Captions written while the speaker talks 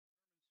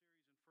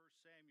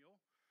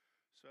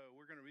So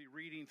we're going to be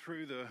reading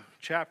through the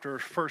chapter,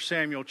 1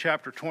 Samuel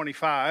chapter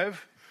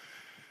 25.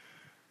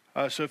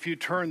 So if you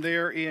turn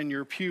there in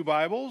your pew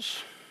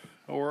Bibles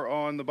or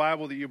on the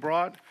Bible that you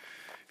brought,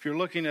 if you're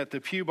looking at the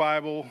pew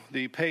Bible,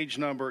 the page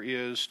number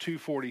is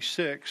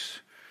 246.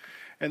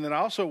 And then I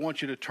also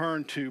want you to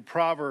turn to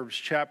Proverbs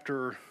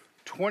chapter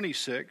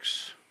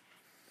 26.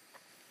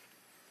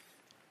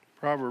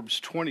 Proverbs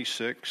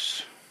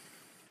 26,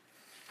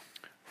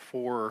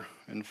 4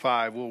 and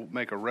 5. We'll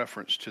make a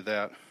reference to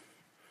that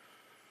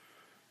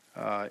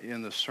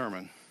in the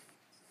sermon.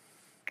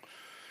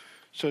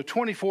 So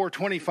 24,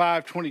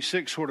 25,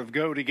 26 sort of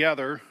go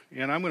together,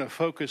 and I'm going to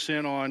focus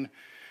in on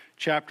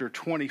chapter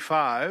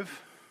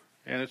 25,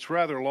 and it's a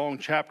rather long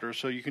chapter,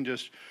 so you can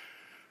just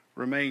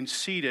remain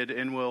seated,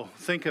 and we'll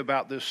think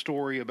about this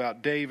story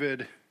about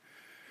David,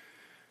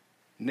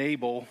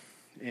 Nabal,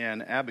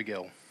 and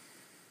Abigail.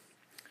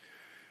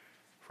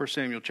 1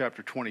 Samuel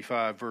chapter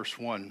 25, verse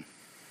 1.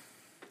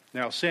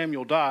 Now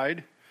Samuel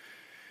died,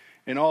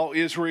 and all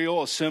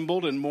Israel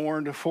assembled and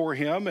mourned for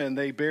him, and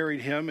they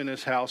buried him in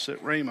his house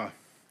at Ramah.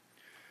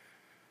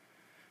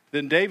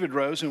 Then David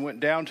rose and went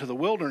down to the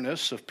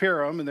wilderness of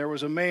Param, and there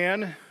was a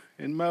man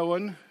in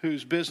Moab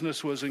whose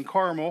business was in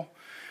Carmel.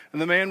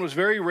 And the man was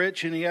very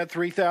rich, and he had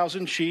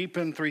 3,000 sheep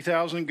and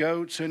 3,000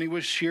 goats, and he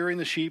was shearing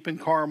the sheep in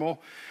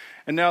Carmel.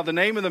 And now the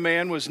name of the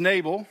man was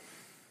Nabal,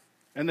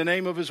 and the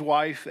name of his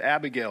wife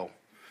Abigail.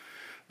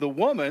 The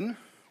woman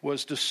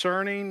was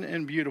discerning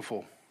and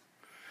beautiful,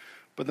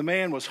 but the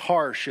man was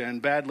harsh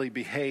and badly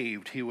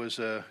behaved. He was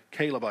a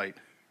Calebite.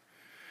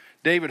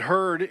 David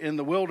heard in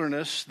the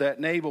wilderness that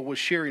Nabal was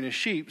shearing his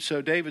sheep,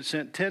 so David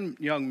sent 10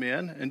 young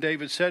men, and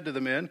David said to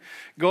the men,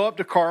 "Go up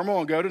to Carmel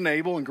and go to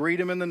Nabal and greet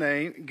him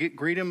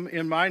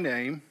in my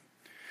name.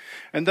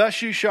 And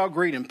thus you shall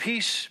greet him.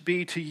 Peace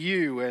be to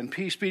you, and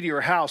peace be to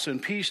your house,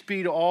 and peace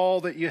be to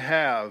all that you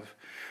have.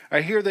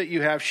 I hear that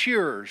you have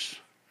shearers.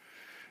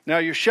 Now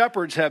your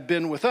shepherds have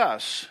been with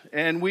us,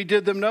 and we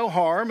did them no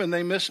harm, and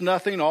they missed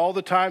nothing all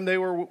the time they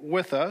were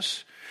with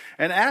us.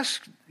 And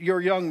ask your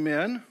young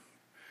men,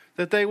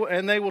 they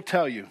will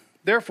tell you.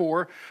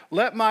 Therefore,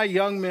 let my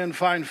young men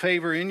find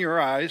favor in your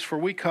eyes, for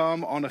we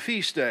come on a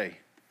feast day.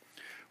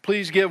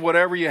 Please give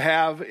whatever you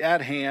have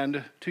at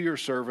hand to your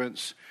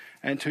servants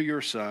and to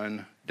your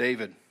son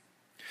David."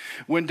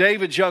 When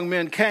David's young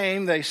men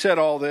came, they said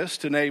all this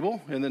to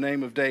Nabal in the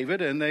name of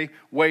David, and they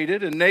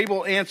waited. And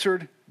Nabal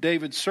answered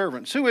David's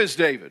servants, "Who is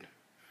David?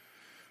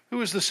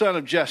 Who is the son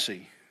of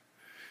Jesse?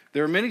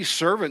 There are many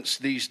servants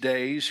these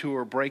days who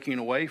are breaking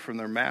away from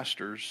their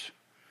masters.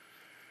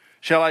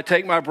 Shall I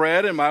take my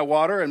bread and my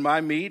water and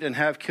my meat and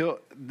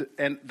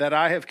that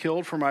I have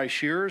killed for my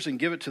shearers and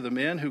give it to the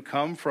men who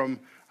come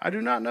from I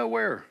do not know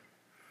where?"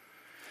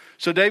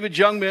 So David's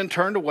young men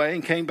turned away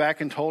and came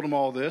back and told him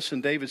all this.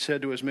 And David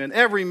said to his men,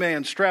 "Every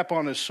man strap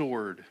on his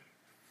sword."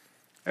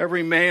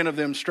 Every man of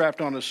them strapped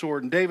on his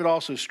sword, and David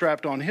also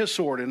strapped on his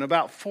sword, and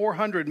about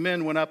 400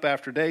 men went up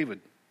after David.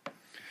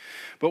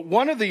 But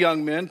one of the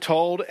young men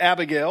told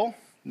Abigail,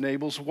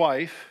 Nabal's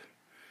wife,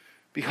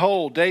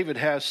 "Behold, David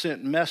has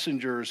sent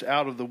messengers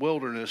out of the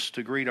wilderness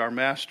to greet our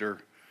master,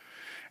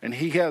 and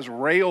he has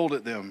railed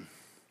at them.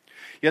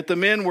 Yet the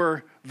men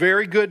were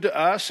very good to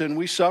us, and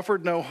we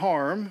suffered no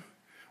harm.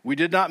 We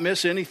did not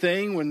miss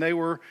anything when they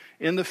were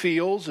in the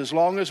fields, as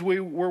long as we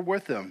were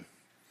with them.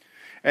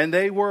 And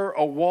they were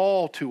a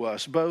wall to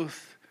us,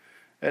 both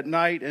at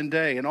night and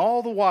day, and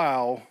all the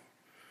while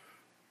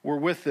were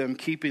with them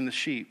keeping the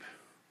sheep.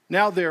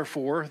 Now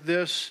therefore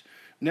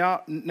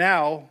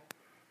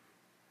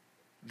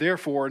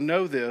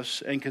know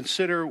this and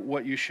consider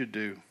what you should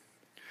do.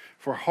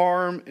 For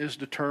harm is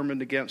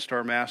determined against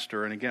our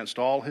master and against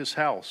all his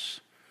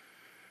house.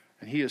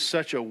 And he is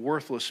such a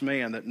worthless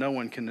man that no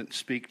one can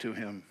speak to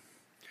him."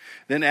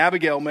 Then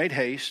Abigail made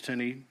haste,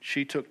 and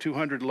she took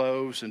 200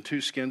 loaves and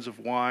 2 skins of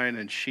wine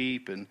and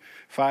sheep and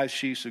 5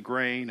 sheaves of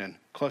grain and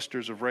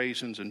clusters of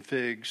raisins and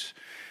figs.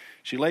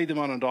 She laid them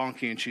on a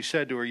donkey, and she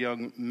said to her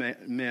young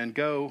men,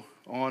 "Go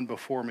on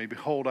before me.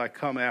 Behold, I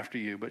come after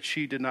you." But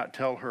she did not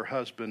tell her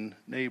husband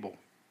Nabal.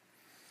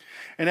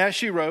 And as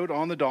she rode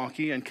on the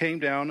donkey and came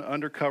down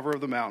under cover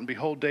of the mountain,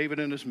 behold, David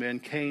and his men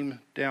came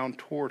down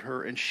toward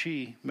her, and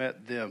she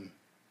met them.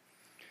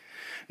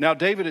 Now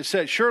David had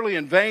said, "Surely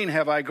in vain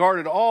have I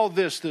guarded all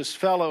this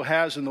fellow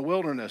has in the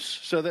wilderness,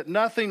 so that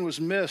nothing was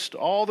missed,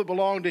 all that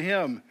belonged to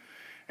him,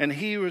 and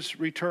he has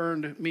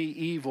returned me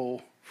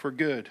evil for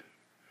good.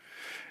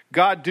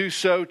 God do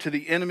so to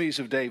the enemies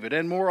of David,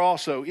 and more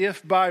also,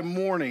 if by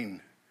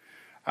morning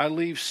I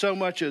leave so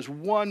much as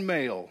one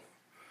male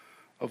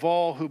of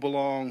all who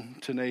belong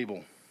to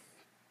Nabal."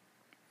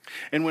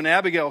 And when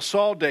Abigail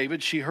saw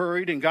David, she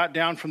hurried and got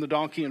down from the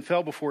donkey and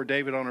fell before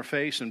David on her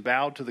face and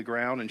bowed to the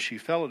ground. And she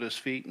fell at his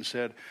feet and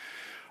said,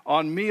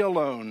 "On me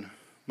alone,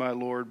 my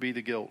Lord, be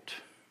the guilt.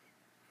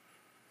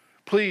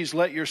 Please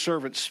let your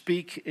servant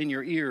speak in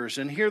your ears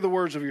and hear the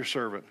words of your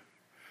servant.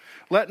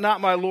 Let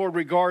not my Lord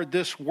regard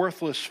this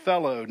worthless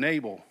fellow,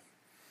 Nabal,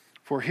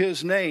 for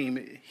his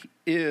name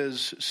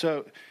is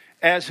so,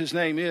 as his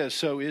name is,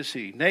 so is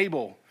he.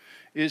 Nabal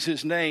is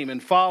his name,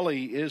 and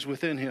folly is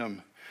within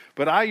him.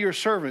 But I, your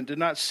servant, did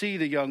not see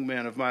the young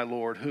men of my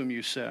Lord whom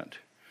you sent.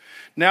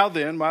 Now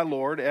then, my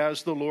Lord,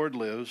 as the Lord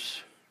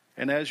lives,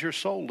 and as your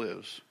soul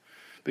lives,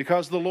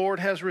 because the Lord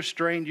has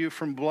restrained you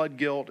from blood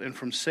guilt and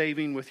from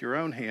saving with your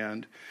own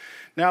hand,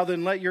 now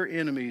then let your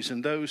enemies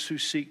and those who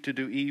seek to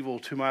do evil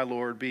to my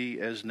Lord be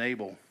as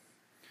Nabal.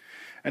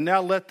 And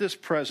now let this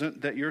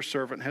present that your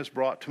servant has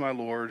brought to my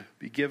Lord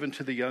be given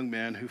to the young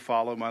men who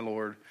follow my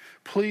Lord.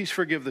 Please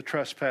forgive the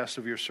trespass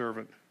of your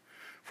servant.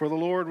 For the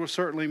Lord will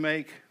certainly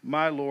make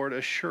my Lord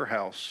a sure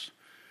house,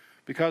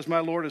 because my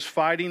Lord is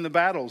fighting the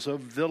battles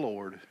of the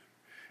Lord,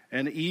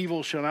 and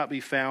evil shall not be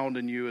found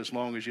in you as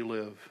long as you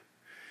live.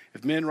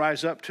 If men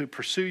rise up to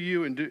pursue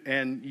you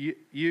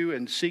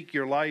and seek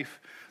your life,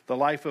 the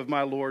life of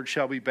my Lord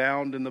shall be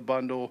bound in the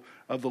bundle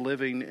of the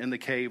living in the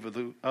cave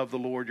of the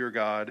Lord your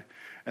God,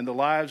 and the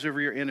lives of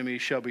your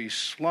enemies shall be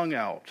slung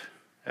out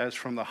as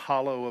from the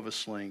hollow of a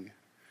sling.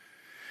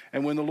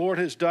 And when the Lord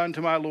has done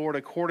to my Lord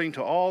according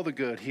to all the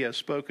good he has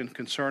spoken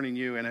concerning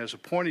you, and has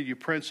appointed you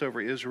prince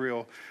over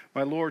Israel,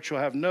 my Lord shall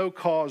have no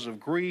cause of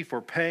grief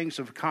or pangs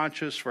of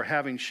conscience for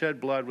having shed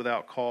blood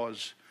without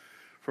cause,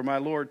 for my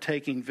Lord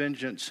taking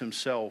vengeance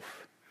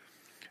himself.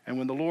 And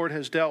when the Lord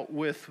has dealt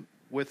with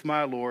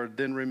my Lord,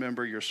 then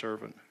remember your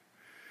servant.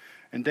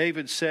 And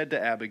David said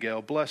to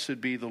Abigail, Blessed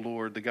be the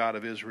Lord, the God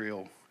of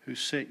Israel, who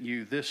sent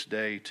you this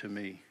day to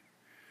me.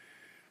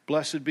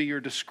 Blessed be your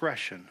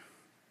discretion,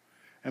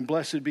 and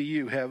blessed be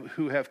you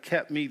who have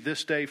kept me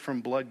this day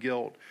from blood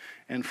guilt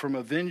and from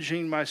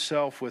avenging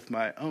myself with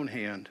my own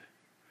hand.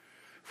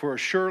 For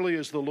as surely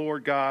as the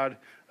Lord God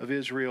of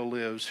Israel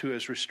lives, who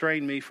has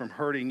restrained me from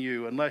hurting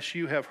you, unless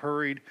you had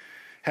hurried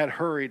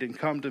and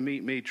come to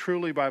meet me,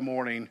 truly by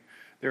morning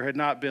there had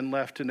not been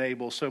left to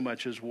Nabal so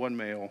much as one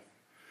male.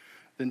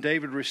 Then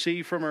David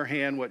received from her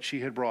hand what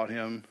she had brought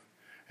him,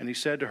 and he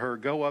said to her,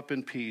 Go up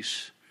in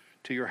peace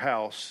to your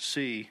house.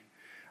 See,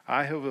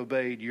 I have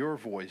obeyed your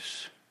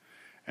voice,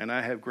 and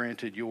I have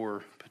granted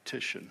your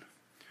petition.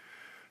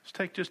 Let's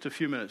take just a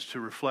few minutes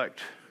to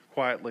reflect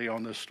quietly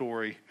on this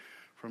story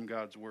from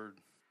God's Word.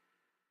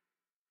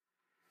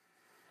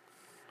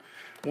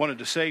 I wanted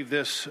to save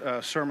this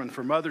sermon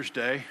for Mother's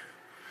Day.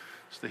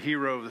 The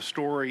hero of the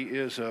story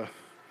is a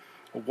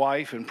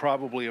wife and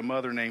probably a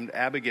mother named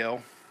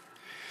Abigail.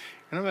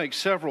 And I make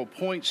several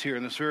points here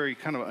in this very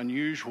kind of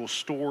unusual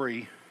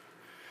story.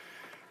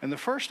 And the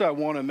first I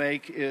want to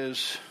make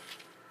is,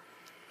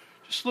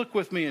 just look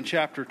with me in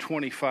chapter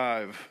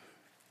 25,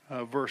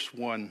 verse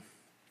 1.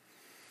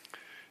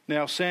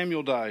 Now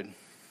Samuel died.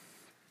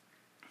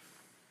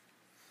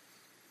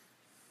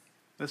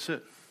 That's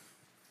it.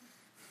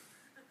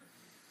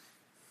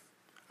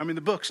 I mean,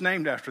 the book's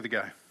named after the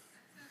guy.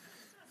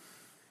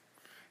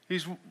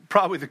 He's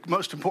probably the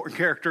most important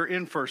character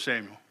in 1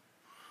 Samuel.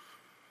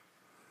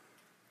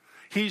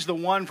 He's the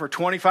one for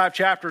 25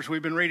 chapters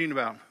we've been reading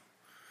about.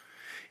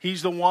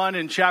 He's the one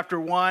in chapter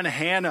 1,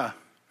 Hannah.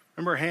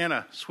 Remember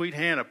Hannah, sweet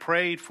Hannah,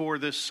 prayed for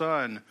this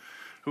son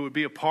who would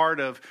be a part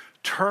of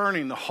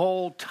turning the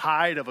whole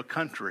tide of a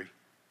country.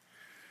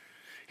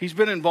 He's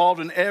been involved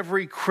in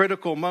every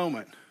critical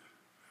moment.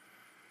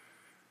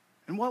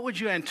 And what would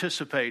you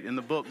anticipate in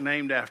the book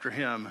named after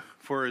him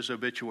for his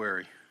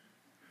obituary?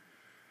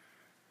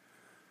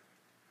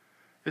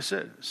 It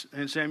says,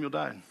 and Samuel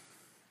died.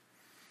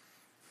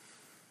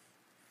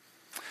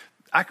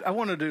 I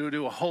wanted to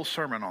do a whole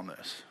sermon on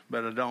this,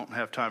 but I don't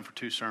have time for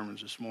 2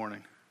 sermons this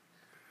morning.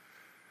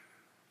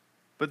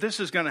 But this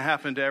is going to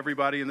happen to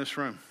everybody in this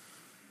room.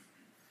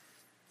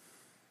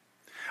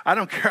 I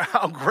don't care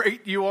how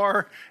great you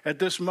are at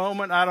this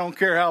moment. I don't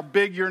care how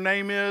big your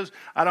name is.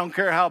 I don't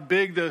care how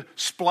big the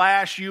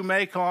splash you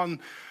make on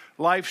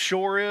life's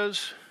shore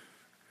is.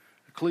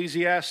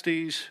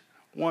 Ecclesiastes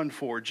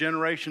 1:4.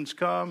 Generations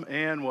come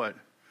and what?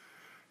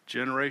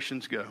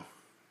 Generations go.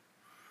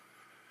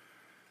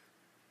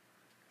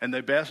 And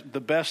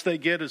the best they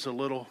get is a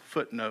little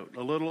footnote,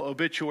 a little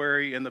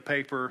obituary in the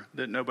paper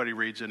that nobody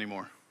reads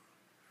anymore.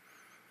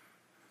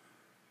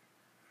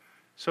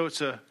 So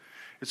it's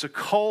a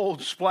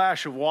cold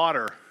splash of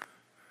water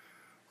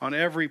on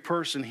every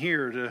person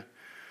here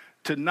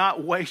to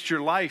not waste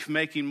your life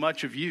making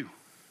much of you,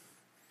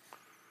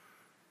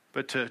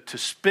 but to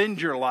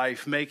spend your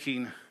life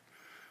making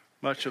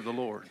much of the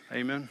Lord.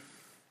 Amen?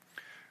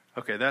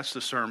 Okay, that's the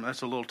sermon.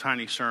 That's a little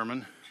tiny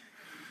sermon.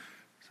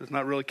 It's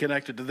not really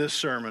connected to this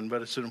sermon,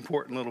 but it's an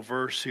important little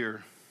verse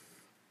here.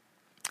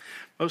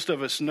 Most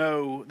of us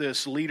know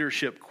this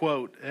leadership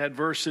quote: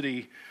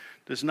 adversity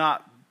does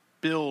not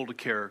build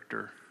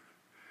character.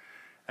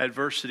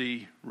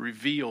 Adversity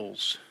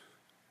reveals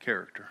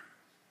character.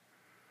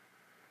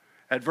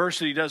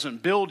 Adversity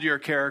doesn't build your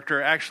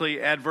character.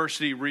 Actually,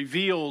 adversity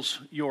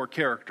reveals your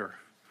character.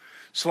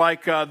 It's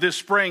like this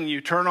spring, you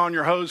turn on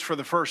your hose for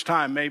the first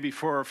time, maybe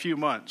for a few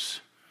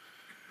months.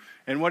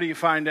 And what do you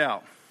find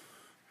out?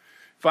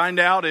 Find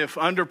out if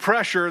under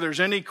pressure there's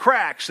any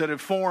cracks that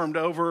have formed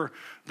over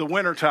the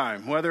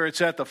wintertime, whether it's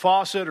at the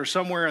faucet or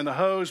somewhere in the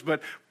hose,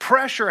 but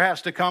pressure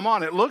has to come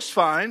on. It looks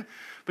fine,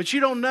 but But you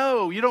don't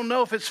know. You don't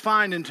know if it's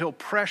fine until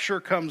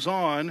pressure comes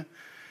on.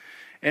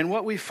 And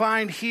what we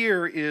find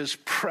here is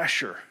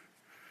pressure.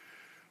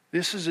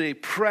 This is a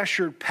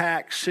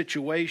pressure-packed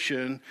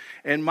situation.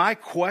 And my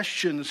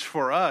questions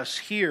for us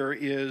here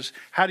is,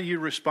 how do you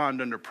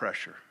respond under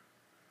pressure?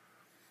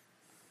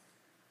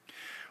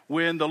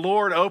 When the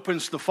Lord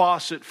opens the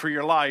faucet for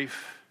your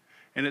life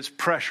and it's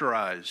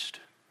pressurized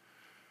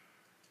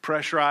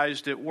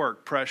at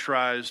work,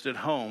 pressurized at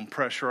home,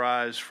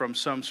 pressurized from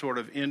some sort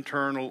of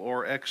internal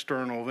or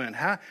external event,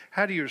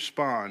 how do you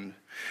respond?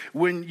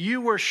 When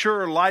you were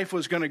sure life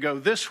was going to go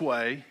this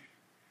way,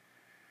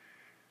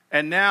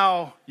 and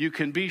now you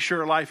can be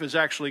sure life is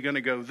actually going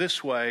to go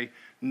this way,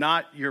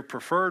 not your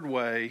preferred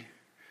way,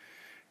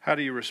 how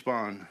do you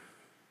respond?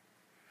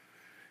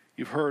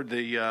 You've heard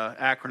the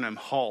acronym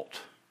HALT.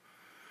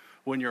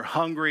 When you're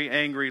hungry,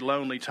 angry,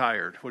 lonely,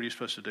 tired, what are you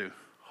supposed to do?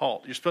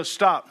 HALT. You're supposed to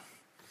stop.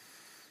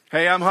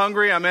 Hey, I'm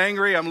hungry, I'm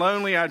angry, I'm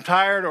lonely, I'm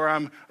tired, or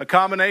I'm a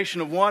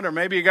combination of one, or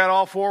maybe you got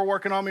all four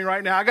working on me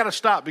right now. I got to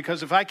stop,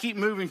 because if I keep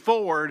moving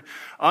forward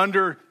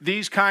under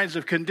these kinds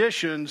of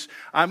conditions,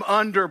 I'm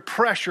under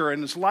pressure,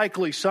 and it's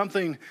likely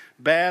something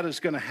bad is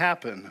going to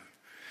happen.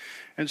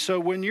 And so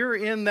when you're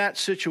in that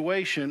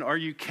situation, are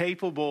you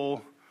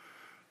capable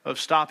of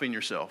stopping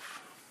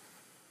yourself?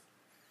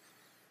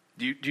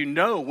 Do you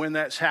know when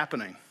that's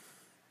happening?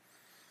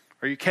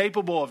 Are you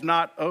capable of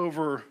not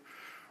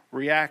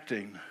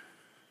overreacting?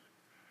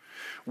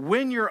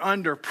 When you're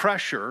under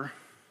pressure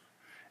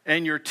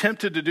and you're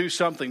tempted to do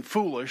something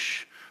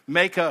foolish,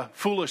 make a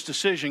foolish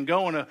decision,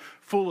 go in a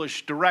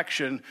foolish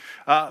direction,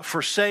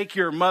 forsake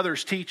your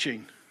mother's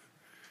teaching,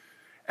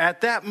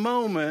 at that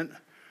moment,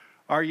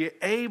 are you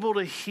able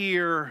to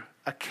hear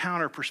a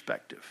counter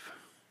perspective?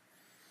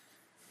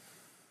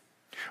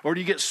 Or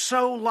do you get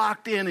so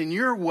locked in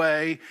your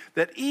way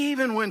that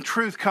even when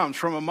truth comes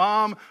from a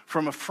mom,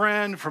 from a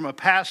friend, from a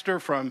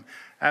pastor, from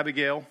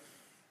Abigail,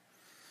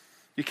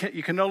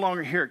 you can no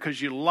longer hear it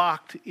because you're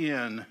locked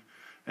in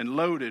and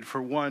loaded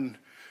for one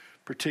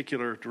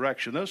particular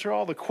direction? Those are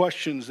all the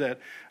questions that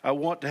I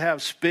want to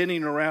have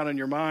spinning around in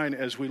your mind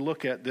as we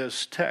look at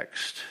this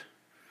text.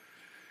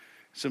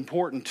 It's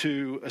important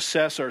to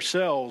assess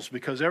ourselves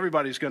because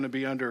everybody's going to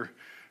be under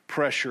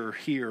pressure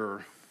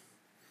here.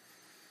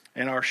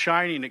 And our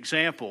shining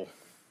example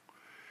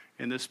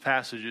in this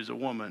passage is a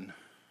woman.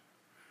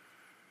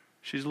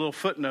 She's a little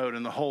footnote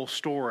in the whole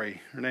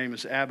story. Her name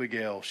is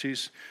Abigail.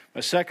 She's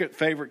my second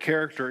favorite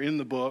character in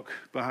the book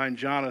behind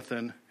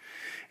Jonathan.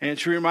 And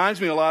she reminds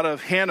me a lot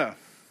of Hannah.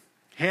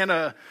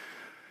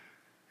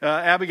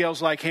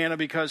 Abigail's like Hannah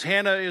because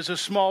Hannah is a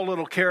small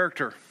little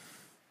character.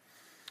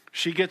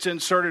 She gets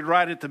inserted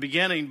right at the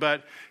beginning,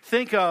 but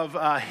think of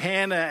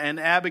Hannah and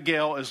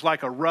Abigail as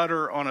like a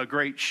rudder on a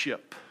great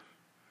ship.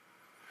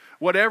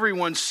 What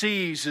everyone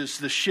sees is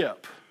the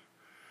ship.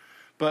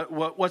 But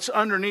what's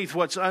underneath,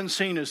 what's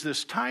unseen, is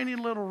this tiny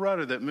little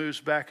rudder that moves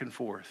back and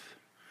forth.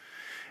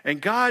 And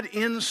God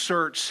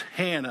inserts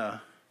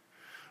Hannah,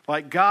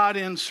 like God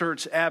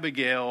inserts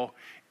Abigail,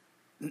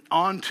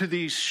 onto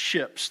these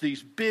ships,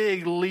 these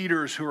big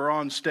leaders who are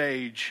on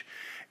stage.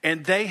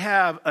 And they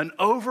have an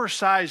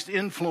oversized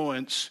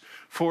influence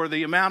for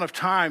the amount of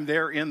time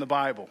they're in the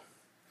Bible.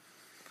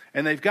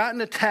 And they've gotten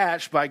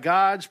attached by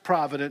God's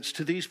providence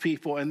to these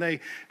people. And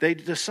they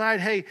decide,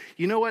 hey,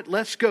 you know what?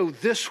 Let's go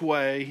this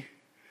way.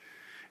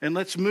 And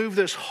let's move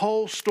this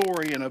whole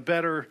story in a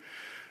better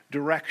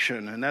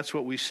direction. And that's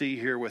what we see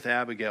here with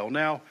Abigail.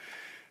 Now,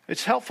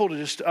 it's helpful to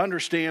just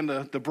understand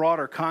the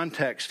broader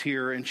context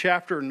here. In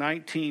chapter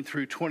 19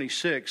 through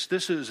 26,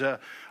 this is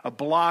a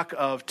block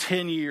of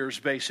 10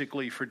 years,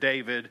 basically, for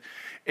David.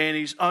 And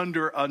he's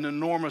under an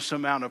enormous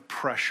amount of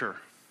pressure.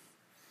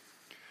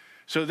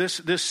 So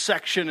this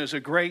section is a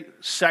great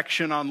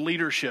section on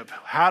leadership.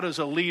 How does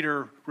a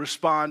leader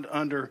respond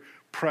under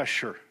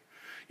pressure?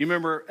 You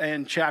remember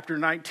in chapter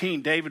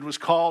 19, David was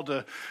called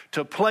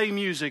to play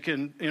music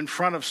in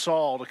front of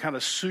Saul to kind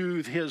of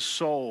soothe his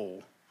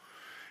soul.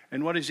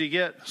 And what does he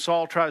get?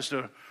 Saul tries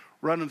to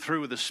run him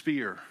through with a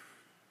spear.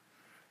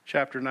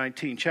 Chapter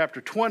 19. Chapter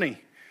 20,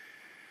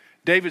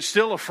 David's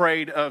still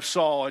afraid of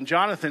Saul. And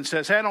Jonathan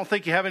says, hey, I don't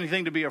think you have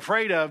anything to be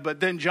afraid of. But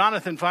then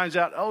Jonathan finds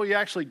out, oh, he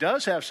actually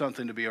does have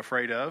something to be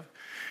afraid of.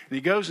 And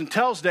he goes and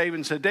tells David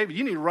and said, David,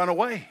 you need to run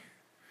away.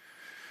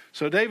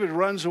 So David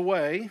runs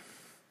away.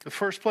 The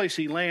first place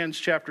he lands,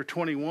 chapter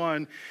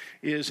 21,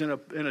 is in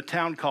a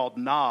town called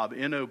Nob,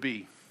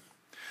 N-O-B.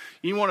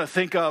 You want to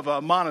think of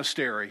a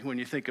monastery when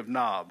you think of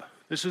Nob.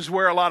 This is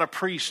where a lot of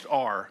priests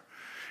are.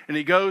 And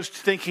he goes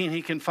thinking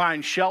he can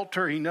find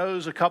shelter. He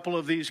knows a couple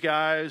of these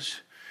guys.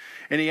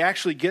 And he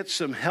actually gets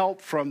some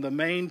help from the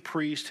main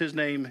priest. His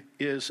name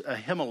is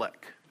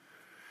Ahimelech.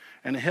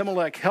 And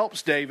Ahimelech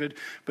helps David.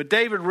 But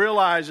David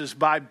realizes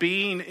by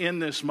being in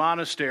this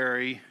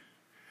monastery,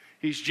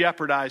 he's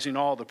jeopardizing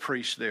all the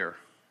priests there.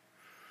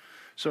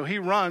 So he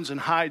runs and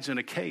hides in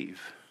a cave.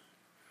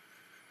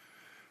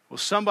 Well,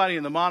 somebody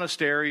in the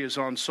monastery is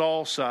on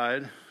Saul's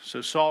side.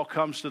 So Saul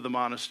comes to the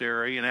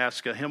monastery and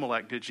asks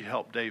Ahimelech, did you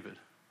help David?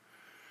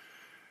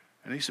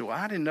 And he said, well,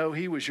 I didn't know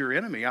he was your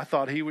enemy. I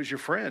thought he was your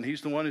friend.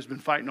 He's the one who's been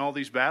fighting all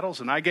these battles.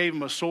 And I gave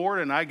him a sword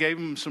and I gave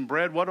him some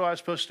bread. What am I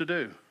supposed to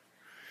do?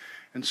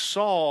 And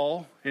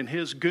Saul and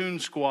his goon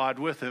squad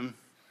with him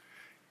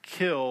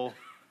kill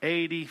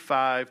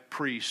 85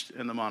 priests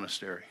in the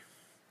monastery.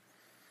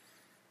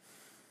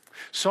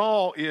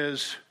 Saul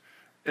is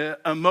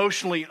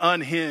emotionally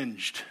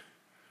unhinged.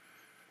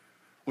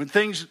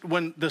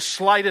 When the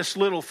slightest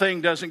little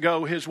thing doesn't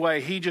go his way,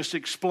 he just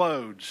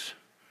explodes.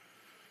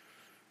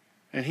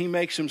 And he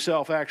makes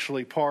himself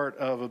actually part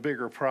of a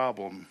bigger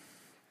problem.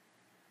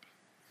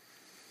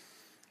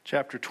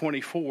 Chapter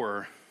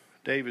 24,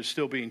 David's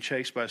still being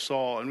chased by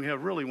Saul. And we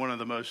have really one of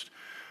the most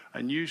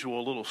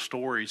unusual little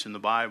stories in the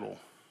Bible.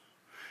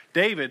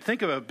 David,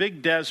 think of a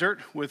big desert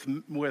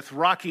with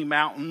rocky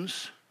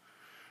mountains.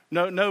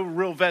 No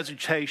real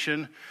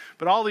vegetation,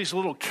 but all these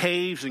little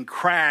caves and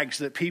crags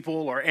that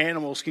people or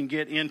animals can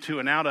get into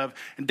and out of.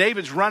 And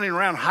David's running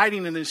around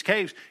hiding in these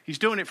caves. He's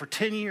doing it for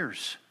 10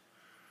 years.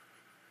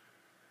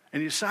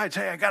 And he decides,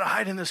 hey, I got to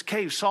hide in this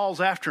cave. Saul's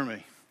after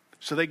me.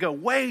 So they go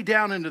way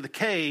down into the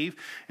cave,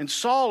 and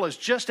Saul is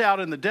just out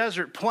in the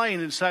desert playing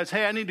and decides,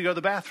 hey, I need to go to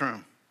the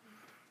bathroom.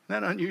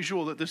 Isn't that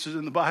unusual that this is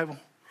in the Bible?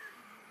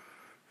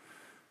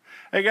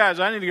 Hey, guys,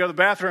 I need to go to the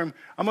bathroom.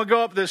 I'm going to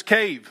go up this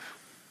cave.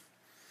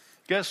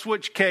 Guess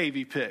which cave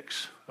he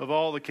picks of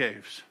all the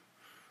caves?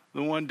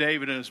 The one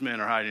David and his men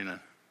are hiding in. Isn't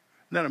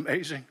that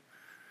amazing?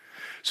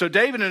 So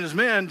David and his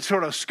men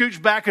sort of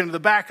scooch back into the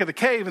back of the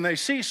cave, and they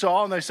see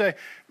Saul, and they say,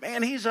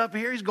 man, he's up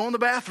here. He's going to the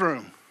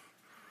bathroom.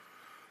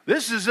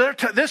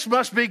 This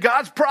must be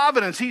God's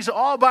providence. He's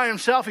all by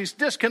himself. He's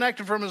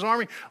disconnected from his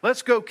army.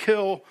 Let's go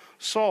kill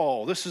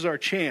Saul. This is our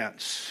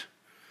chance.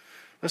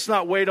 Let's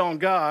not wait on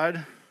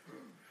God.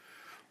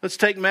 Let's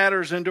take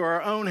matters into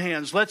our own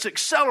hands. Let's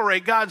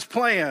accelerate God's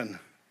plan.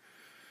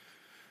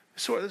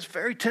 So it's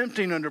very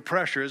tempting under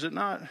pressure, is it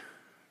not?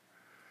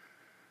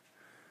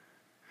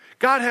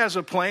 God has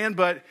a plan,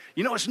 but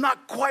it's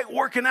not quite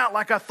working out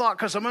like I thought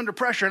because I'm under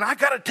pressure and I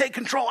got to take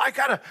control. I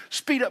got to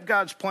speed up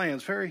God's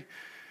plans. Very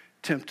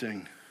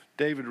tempting.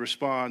 David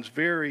responds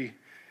very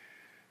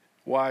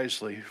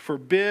wisely.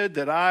 Forbid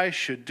that I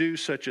should do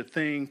such a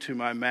thing to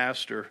my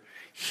master.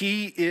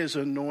 He is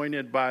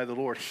anointed by the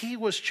Lord. He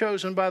was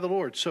chosen by the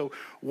Lord. So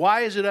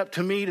why is it up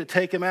to me to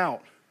take him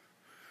out?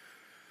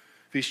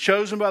 If he's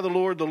chosen by the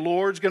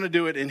Lord's going to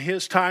do it in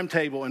his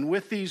timetable. And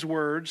with these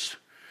words,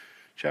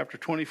 chapter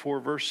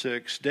 24, verse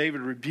 6,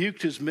 David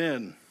rebuked his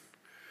men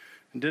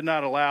and did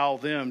not allow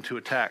them to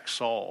attack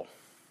Saul.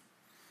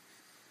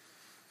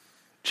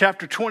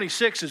 Chapter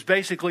 26 is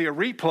basically a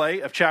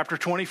replay of chapter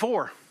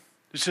 24.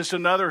 It's just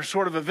another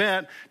sort of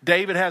event.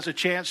 David has a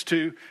chance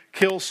to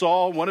kill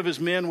Saul. One of his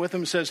men with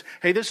him says,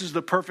 hey, this is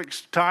the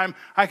perfect time.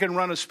 I can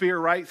run a spear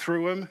right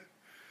through him.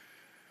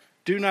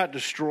 Do not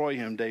destroy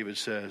him, David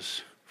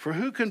says. For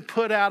who can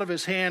put out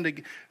his hand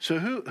against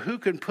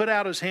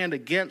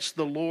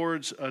the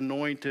Lord's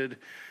anointed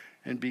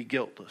and be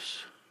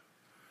guiltless?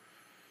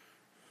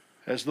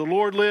 As the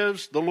Lord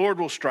lives, the Lord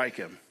will strike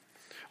him.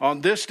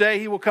 On this day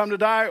he will come to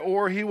die,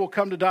 or he will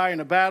come to die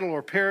in a battle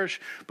or perish.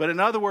 But in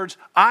other words,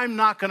 I'm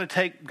not going to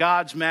take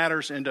God's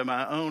matters into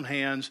my own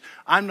hands.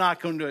 I'm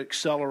not going to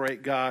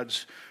accelerate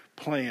God's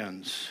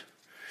plans.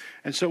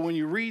 And so when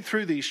you read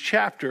through these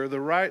chapters, the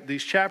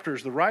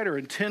writer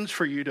intends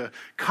for you to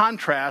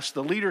contrast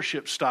the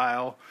leadership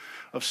style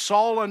of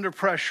Saul under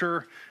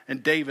pressure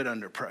and David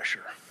under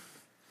pressure.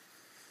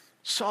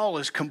 Saul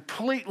is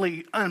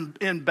completely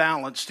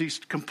imbalanced. He's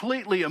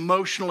completely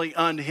emotionally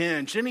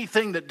unhinged.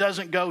 Anything that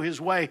doesn't go his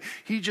way,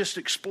 he just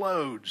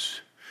explodes.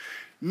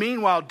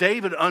 Meanwhile,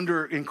 David,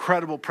 under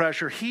incredible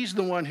pressure, he's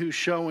the one who's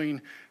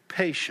showing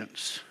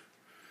patience.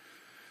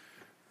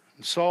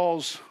 And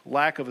Saul's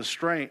lack of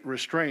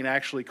restraint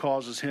actually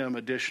causes him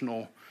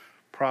additional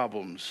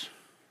problems.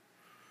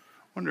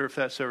 I wonder if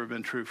that's ever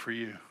been true for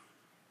you.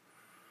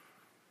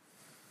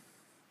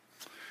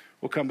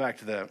 We'll come back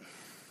to that.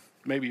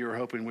 Maybe you were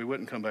hoping we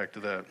wouldn't come back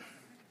to that.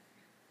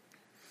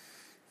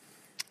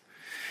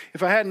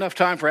 If I had enough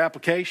time for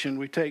application,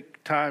 we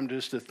take time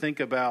just to think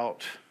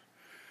about,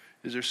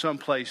 is there some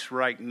place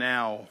right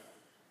now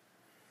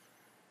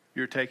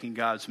you're taking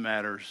God's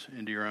matters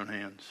into your own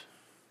hands?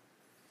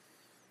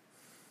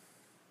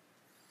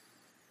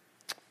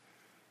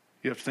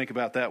 You have to think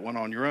about that one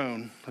on your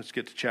own. Let's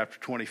get to chapter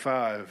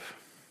 25.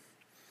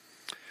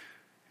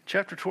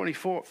 Chapter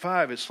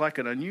 25, it's like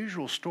an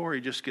unusual story,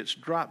 just gets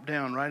dropped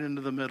down right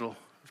into the middle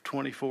of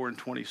 24 and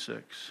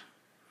 26.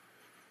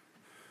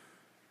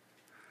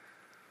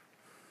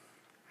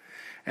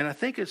 And I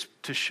think it's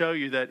to show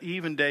you that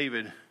even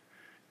David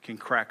can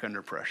crack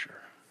under pressure.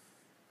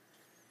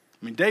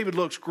 I mean, David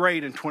looks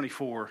great in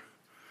 24.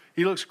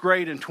 He looks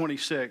great in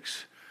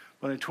 26.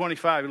 But in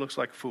 25, he looks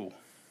like a fool.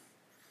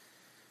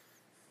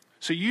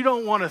 So you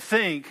don't want to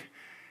think,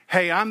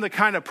 hey, I'm the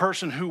kind of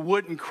person who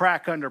wouldn't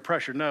crack under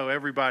pressure. No,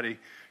 everybody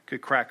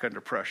could crack under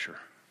pressure.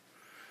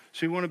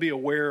 So you want to be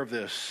aware of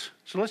this.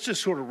 So let's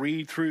just sort of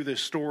read through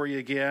this story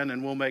again,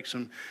 and we'll make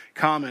some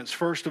comments.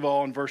 First of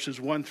all, in verses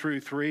 1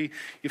 through 3,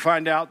 you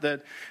find out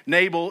that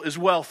Nabal is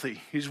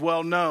wealthy. He's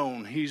well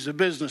known. He's a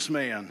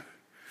businessman,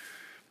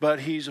 but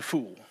he's a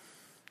fool.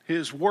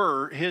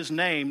 His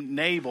name,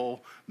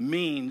 Nabal,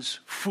 means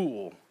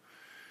fool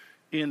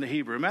in the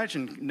Hebrew.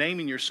 Imagine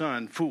naming your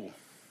son Fool.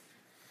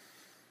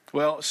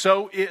 Well,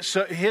 so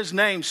his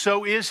name,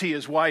 so is he,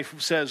 his wife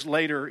says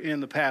later in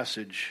the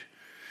passage.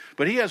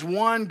 But he has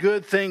one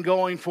good thing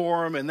going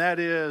for him, and that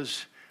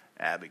is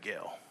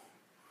Abigail.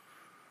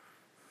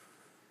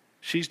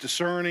 She's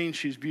discerning,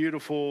 she's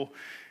beautiful,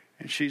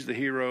 and she's the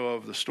hero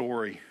of the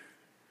story.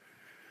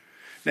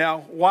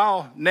 Now,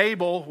 while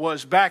Nabal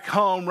was back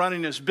home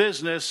running his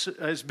business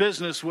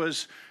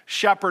was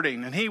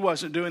shepherding, and he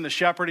wasn't doing the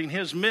shepherding,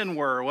 his men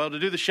were. Well, to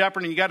do the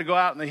shepherding, you got to go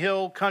out in the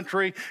hill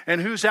country,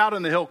 and who's out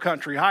in the hill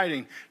country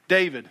hiding?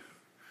 David.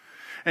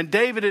 And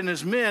David and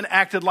his men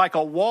acted like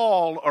a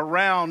wall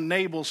around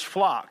Nabal's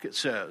flock, it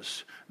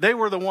says. They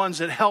were the ones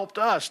that helped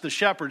us, the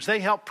shepherds. They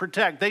helped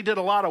protect. They did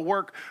a lot of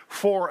work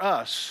for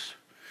us.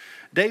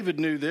 David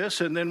knew this,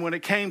 and then when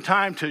it came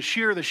time to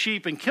shear the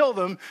sheep and kill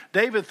them,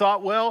 David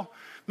thought, well,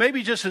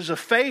 maybe just as a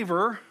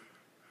favor,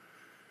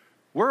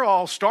 we're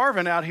all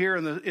starving out here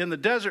in the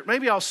desert.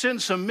 Maybe I'll send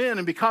some men,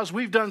 and because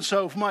we've done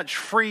so much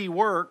free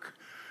work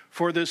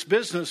for this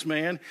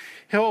businessman,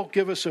 he'll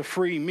give us a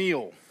free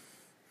meal.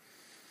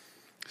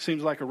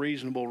 Seems like a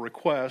reasonable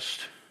request.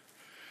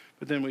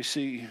 But then we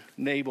see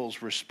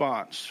Nabal's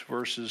response,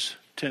 verses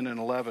 10 and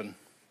 11.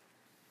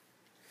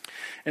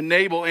 And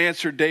Nabal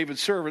answered David's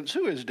servants,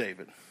 who is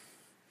David?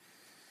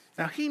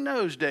 Now he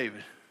knows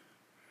David.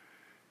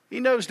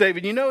 He knows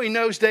David. You know he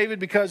knows David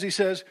because he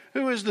says,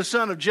 who is the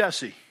son of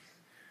Jesse?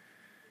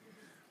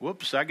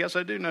 Whoops, I guess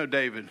I do know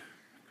David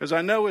because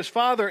I know his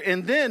father.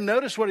 And then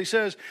notice what he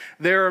says.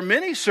 There are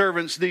many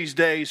servants these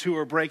days who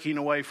are breaking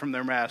away from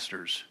their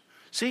masters.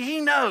 See,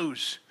 he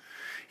knows.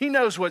 He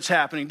knows what's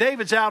happening.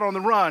 David's out on the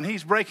run.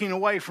 He's breaking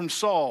away from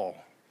Saul.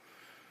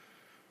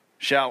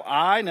 Shall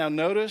I, now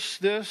notice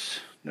this.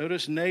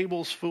 Notice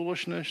Nabal's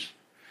foolishness.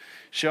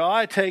 Shall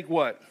I take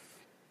what?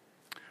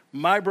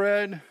 My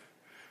bread,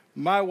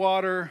 my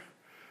water,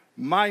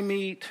 my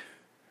meat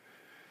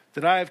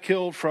that I have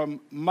killed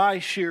from my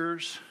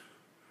shears.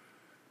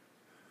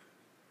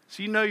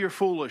 So you know you're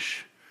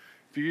foolish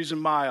if you're using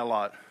my a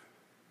lot.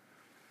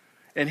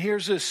 And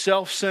here's this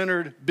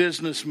self-centered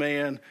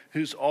businessman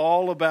who's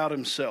all about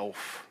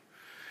himself.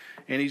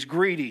 And he's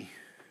greedy.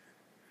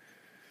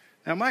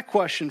 Now my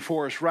question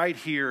for us right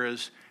here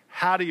is,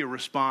 how do you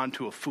respond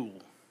to a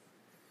fool?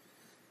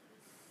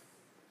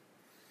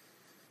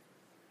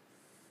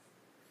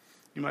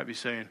 You might be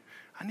saying,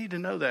 I need to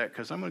know that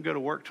because I'm going to go to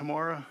work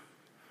tomorrow.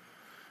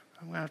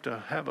 I'm going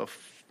to have a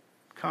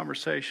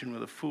conversation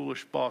with a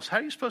foolish boss. How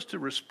are you supposed to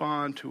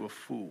respond to a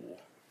fool?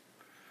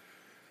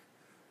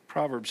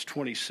 Proverbs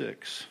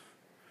 26.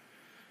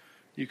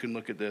 You can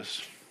look at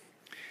this.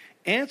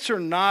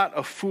 Answer not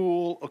a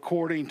fool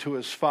according to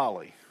his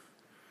folly.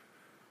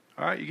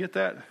 All right, you get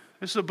that?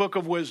 This is a book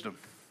of wisdom.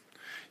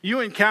 You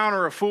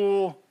encounter a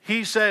fool,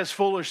 he says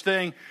foolish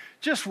thing,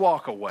 just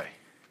walk away.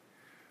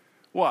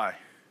 Why?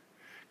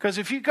 Because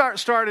if you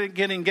start to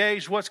get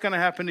engaged, what's going to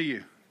happen to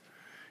you?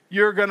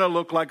 You're going to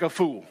look like a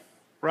fool,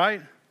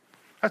 right?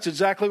 That's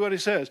exactly what he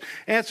says.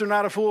 Answer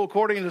not a fool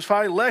according to his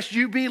folly, lest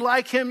you be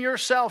like him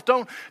yourself.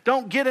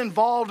 Don't get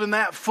involved in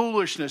that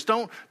foolishness.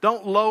 Don't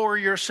lower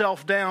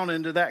yourself down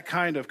into that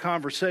kind of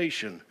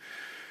conversation.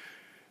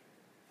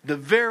 The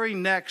very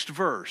next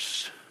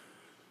verse.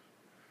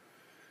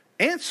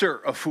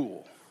 Answer a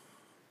fool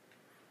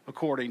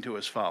according to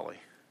his folly.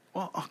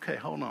 Well, okay,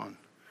 hold on.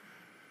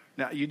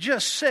 Now, you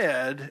just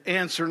said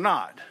answer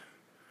not.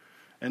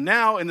 And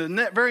now in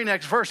the very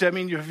next verse, I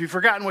mean, have you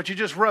forgotten what you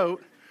just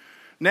wrote?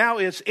 Now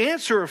it's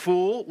answer a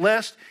fool,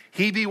 lest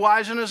he be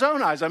wise in his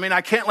own eyes. I mean,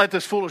 I can't let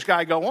this foolish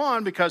guy go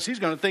on because he's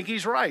going to think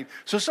he's right.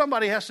 So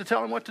somebody has to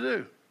tell him what to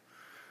do.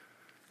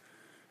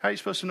 How are you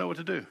supposed to know what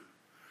to do?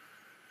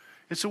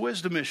 It's a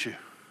wisdom issue.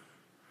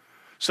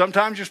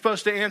 Sometimes you're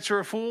supposed to answer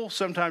a fool.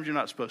 Sometimes you're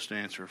not supposed to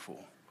answer a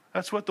fool.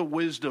 That's what the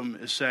wisdom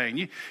is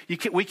saying.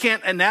 We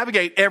can't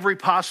navigate every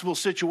possible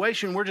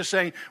situation. We're just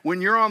saying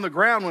when you're on the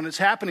ground, when it's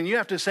happening, you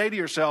have to say to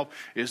yourself,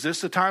 is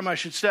this the time I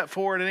should step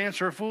forward and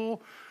answer a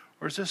fool?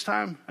 Or is this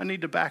time I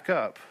need to back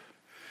up?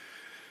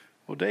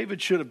 Well,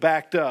 David should have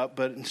backed up,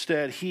 but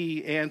instead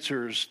he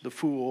answers the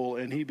fool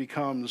and he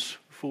becomes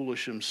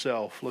foolish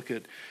himself. Look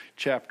at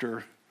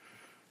chapter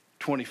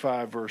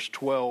 25, verse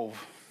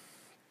 12.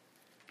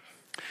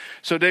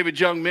 So David's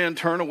young men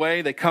turn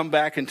away. They come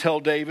back and tell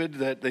David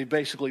that they've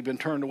basically been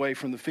turned away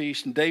from the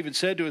feast. And David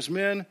said to his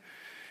men,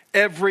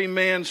 every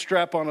man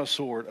strap on a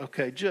sword.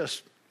 Okay,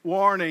 just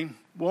warning,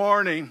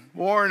 warning,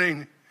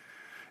 warning.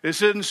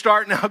 This isn't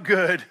starting out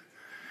good.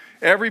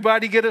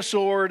 Everybody get a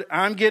sword.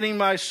 I'm getting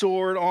my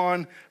sword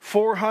on.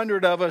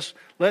 400 of us.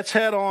 Let's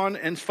head on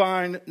and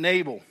find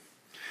Nabal.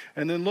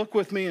 And then look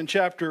with me in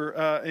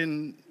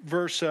in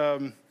verse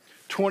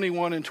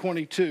 21 and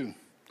 22.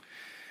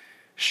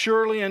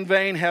 Surely in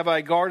vain have I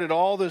guarded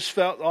all this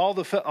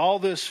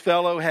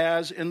fellow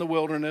has in the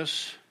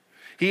wilderness.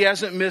 He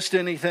hasn't missed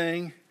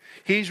anything.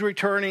 He's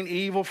returning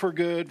evil for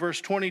good. Verse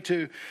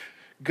 22,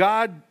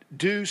 God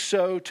do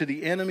so to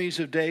the enemies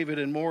of David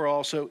and more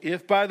also,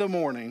 if by the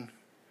morning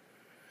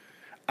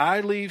I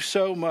leave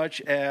so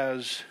much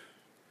as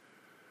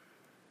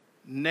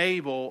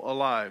Nabal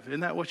alive.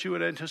 Isn't that what you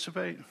would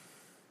anticipate?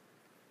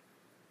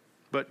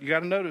 But you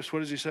got to notice, what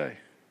does he say?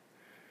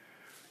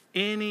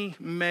 Any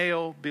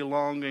male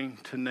belonging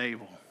to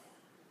Nabal.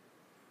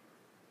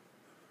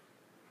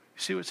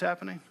 You see what's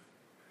happening?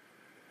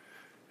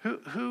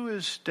 Who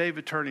is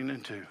David turning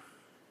into? You're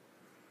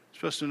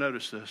supposed to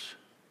notice this.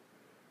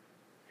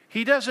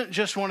 He doesn't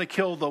just want to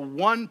kill the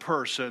one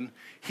person.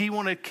 He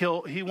wants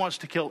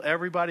to kill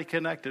everybody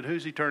connected.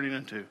 Who's he turning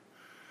into?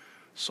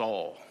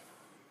 Saul.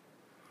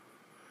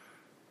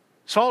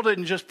 Saul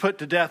didn't just put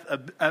to death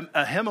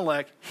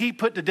Ahimelech. He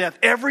put to death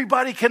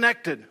everybody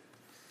connected.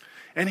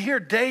 And here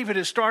David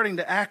is starting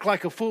to act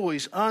like a fool.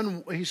 He's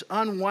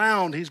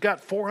unwound. He's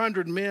got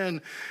 400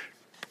 men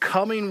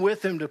coming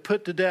with him to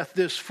put to death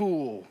this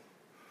fool.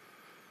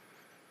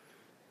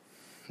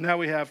 Now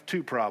we have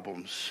two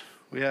problems.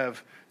 We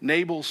have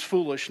Nabal's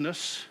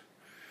foolishness,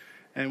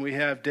 and we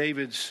have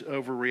David's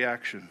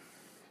overreaction.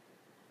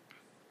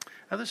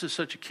 Now this is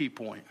such a key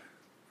point.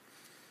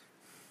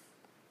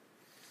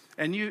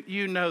 And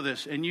you know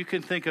this, and you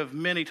can think of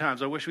many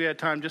times. I wish we had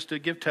time just to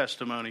give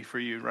testimony for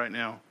you right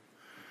now.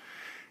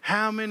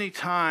 How many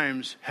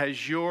times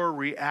has your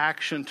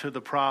reaction to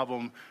the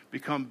problem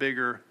become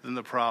bigger than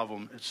the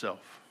problem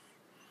itself?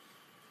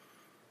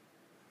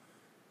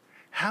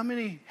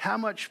 How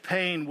much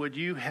pain would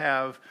you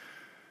have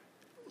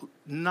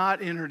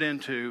not entered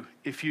into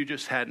if you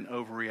just hadn't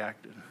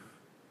overreacted?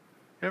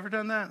 You ever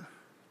done that?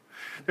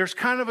 There's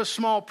kind of a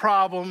small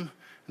problem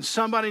and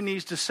somebody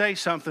needs to say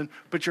something,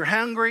 but you're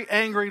hungry,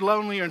 angry,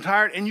 lonely, and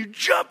tired, and you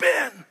jump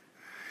in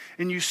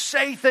and you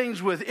say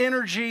things with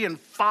energy and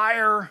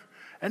fire.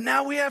 And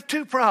now we have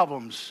two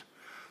problems.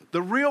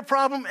 The real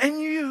problem and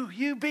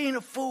you being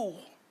a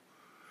fool.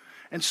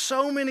 And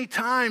so many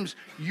times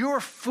your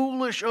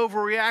foolish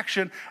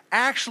overreaction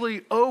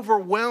actually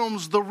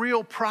overwhelms the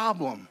real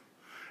problem.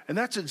 And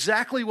that's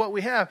exactly what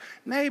we have.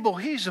 Nabal,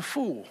 he's a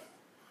fool.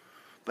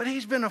 But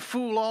he's been a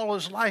fool all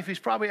his life. He's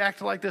probably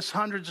acted like this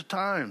hundreds of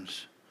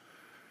times.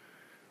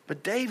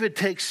 But David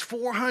takes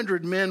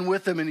 400 men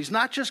with him, and he's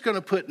not just going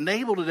to put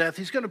Nabal to death.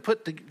 He's going to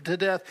put to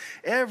death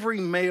every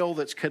male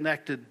that's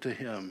connected to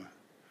him.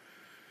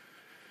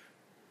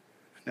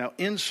 Now,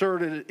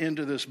 inserted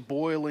into this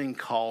boiling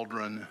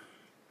cauldron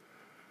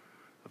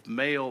of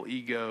male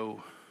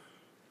ego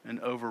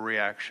and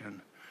overreaction,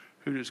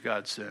 who does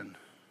God send?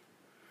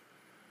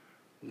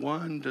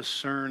 One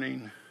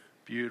discerning,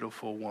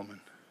 beautiful woman,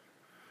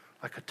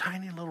 like a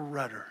tiny little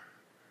rudder.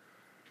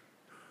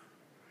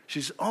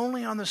 She's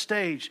only on the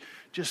stage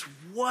just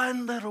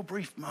one little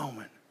brief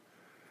moment.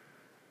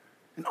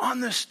 And on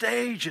the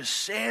stage is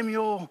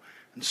Samuel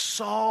and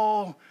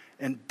Saul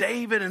and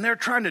David, and they're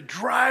trying to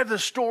drive the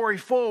story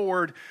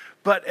forward,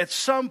 but at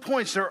some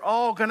points they're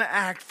all going to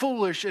act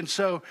foolish. And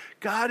so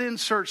God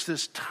inserts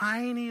this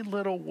tiny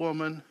little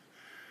woman,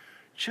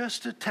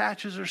 just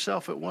attaches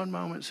herself at one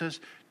moment, says,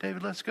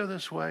 David, let's go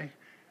this way.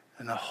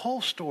 And the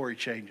whole story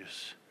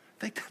changes. I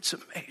think that's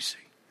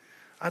amazing.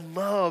 I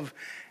love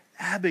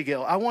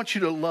Abigail. I want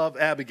you to love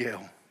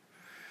Abigail.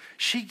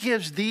 She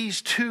gives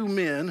these two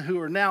men who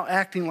are now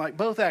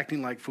both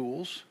acting like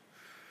fools,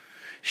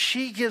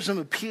 she gives them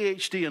a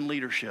PhD in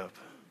leadership.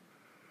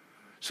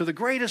 So the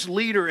greatest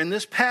leader in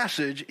this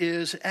passage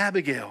is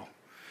Abigail.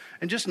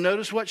 And just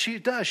notice what she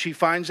does. She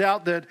finds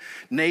out that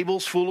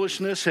Nabal's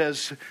foolishness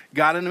has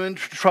gotten him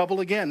into trouble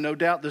again. No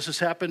doubt this has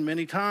happened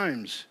many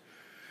times.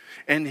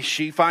 And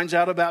she finds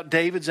out about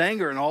David's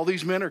anger, and all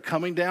these men are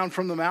coming down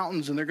from the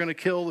mountains, and they're going to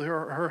kill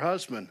her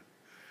husband.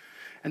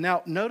 And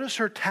now notice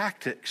her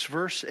tactics.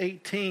 Verse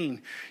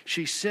 18,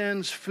 she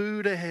sends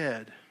food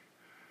ahead.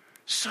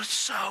 So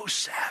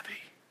savvy.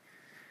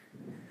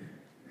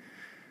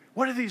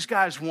 What do these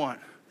guys want?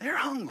 They're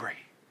hungry.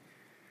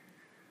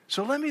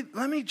 So let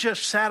me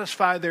just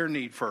satisfy their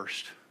need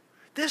first.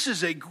 This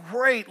is a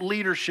great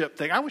leadership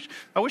thing. I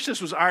wish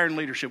this was iron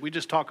leadership. We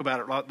just talk about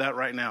it like that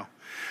right now.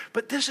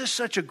 But this is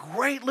such a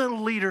great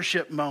little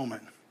leadership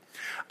moment.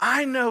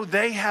 I know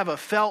they have a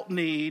felt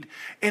need,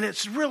 and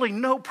it's really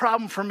no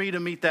problem for me to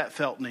meet that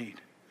felt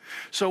need.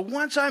 So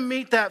once I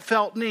meet that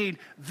felt need,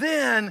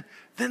 then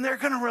they're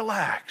going to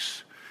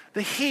relax.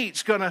 The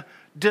heat's going to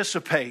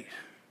dissipate.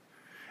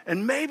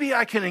 And maybe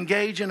I can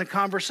engage in a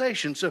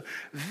conversation. So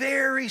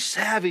very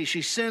savvy.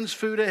 She sends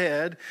food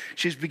ahead.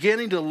 She's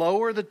beginning to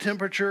lower the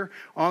temperature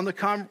on the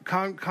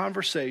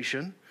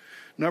conversation.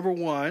 Number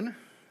one.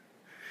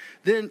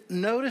 Then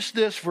notice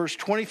this, verse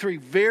 23,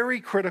 very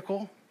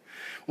critical.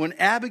 When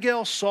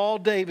Abigail saw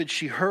David,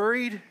 she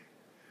hurried.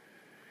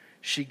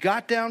 She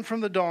got down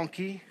from the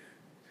donkey.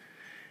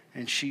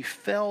 And she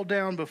fell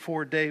down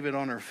before David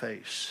on her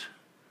face.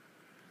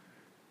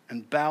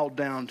 And bowed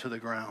down to the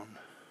ground.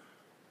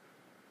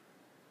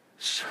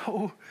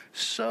 So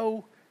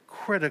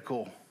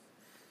critical.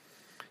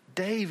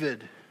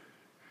 David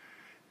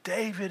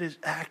is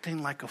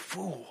acting like a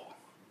fool.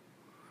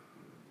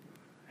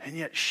 And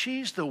yet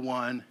she's the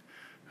one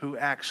who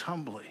acts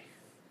humbly.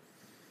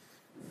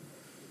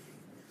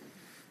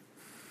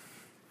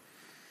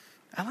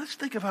 And let's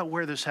think about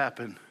where this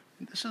happened.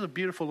 This is a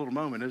beautiful little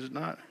moment, is it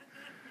not?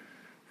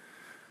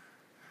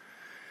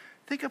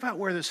 Think about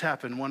where this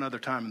happened one other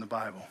time in the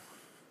Bible.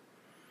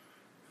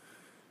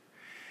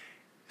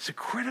 It's a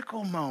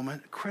critical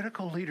moment, a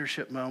critical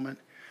leadership moment,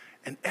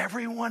 and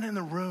everyone in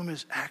the room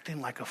is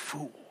acting like a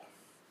fool.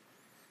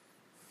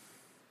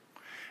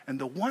 And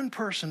the one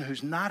person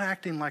who's not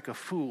acting like a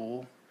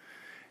fool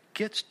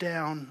gets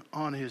down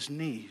on his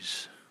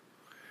knees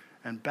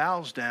and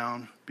bows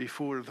down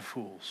before the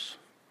fools.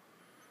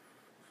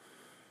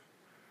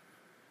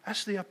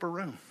 That's the upper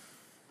room.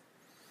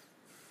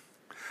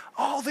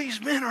 All these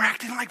men are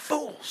acting like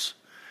fools.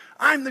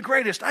 I'm the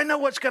greatest. I know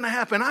what's going to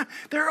happen.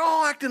 They're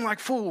all acting like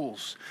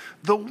fools.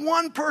 The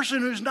one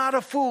person who's not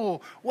a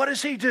fool, what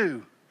does he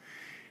do?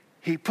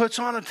 He puts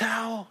on a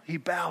towel. He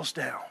bows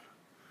down.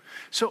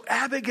 So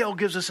Abigail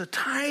gives us a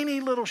tiny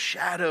little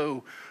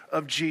shadow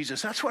of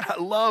Jesus. That's what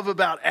I love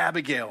about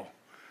Abigail.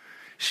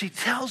 She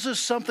tells us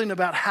something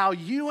about how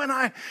you and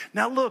I...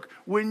 Now look,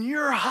 when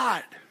you're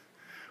hot,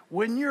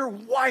 when you're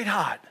white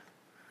hot,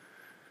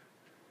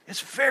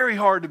 it's very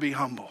hard to be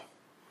humble.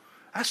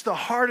 That's the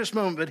hardest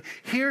moment. But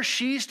here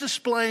she's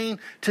displaying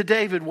to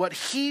David what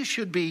he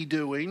should be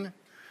doing.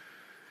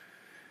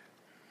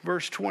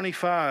 Verse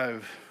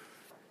 25,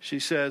 she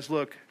says,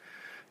 look,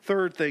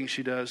 third thing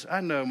she does,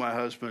 I know my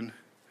husband,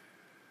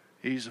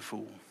 he's a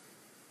fool.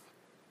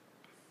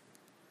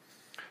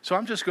 So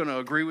I'm just going to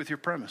agree with your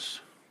premise.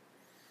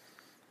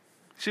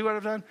 See what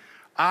I've done?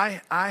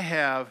 I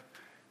have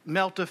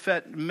met a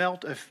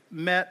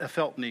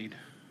felt need.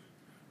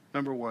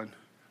 Number one.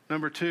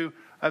 Number two,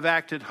 I've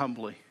acted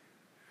humbly.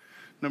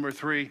 Number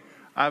three,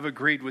 I've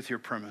agreed with your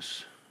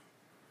premise.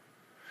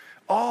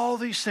 All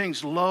these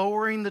things,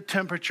 lowering the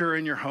temperature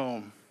in your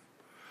home,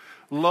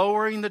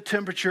 lowering the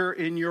temperature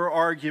in your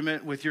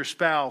argument with your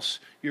spouse,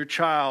 your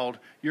child,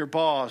 your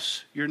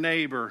boss, your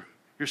neighbor,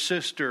 your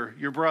sister,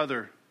 your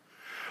brother.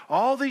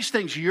 All these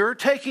things you're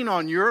taking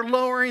on, you're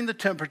lowering the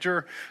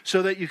temperature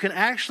so that you can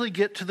actually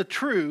get to the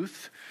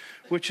truth,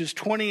 which is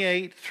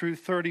 28 through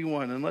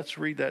 31. And let's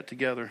read that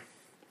together.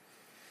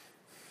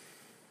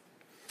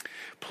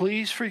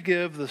 Please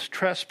forgive the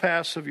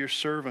trespass of your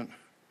servant,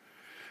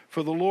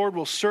 for the Lord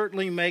will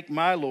certainly make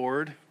my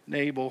Lord,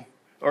 David,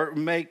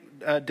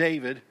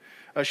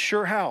 a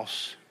sure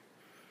house.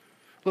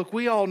 Look,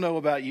 we all know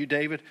about you,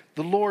 David.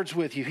 The Lord's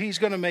with you. He's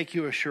going to make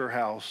you a sure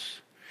house.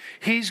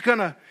 He's going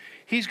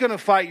to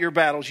fight your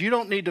battles. You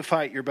don't need to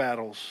fight your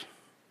battles.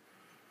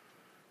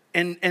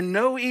 And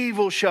no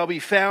evil shall be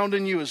found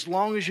in you as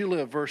long as you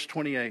live. Verse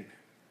 28.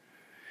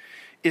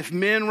 If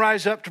men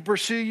rise up to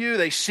pursue you,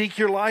 they seek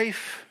your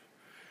life.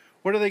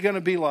 What are they going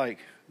to be like?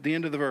 The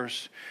end of the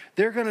verse.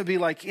 They're going to be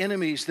like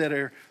enemies that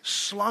are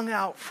slung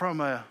out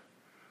from a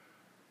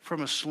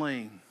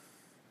sling.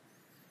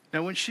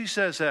 Now, when she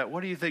says that,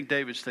 what do you think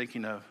David's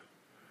thinking of?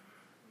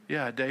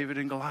 Yeah, David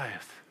and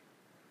Goliath.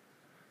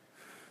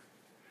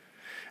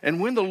 And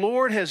when the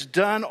Lord has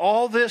done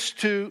all this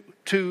to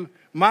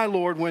my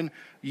Lord, when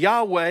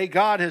Yahweh,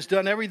 God, has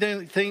done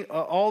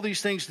all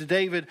these things to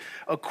David,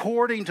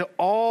 according to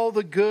all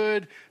the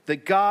good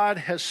that God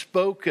has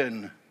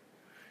spoken.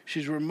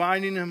 She's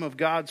reminding him of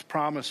God's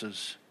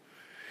promises.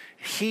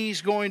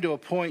 He's going to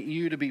appoint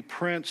you to be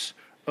prince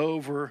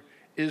over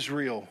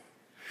Israel.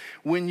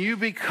 When you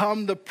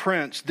become the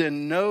prince,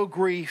 then no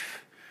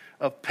grief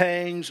of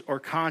pangs or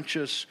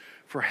conscience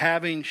for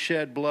having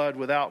shed blood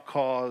without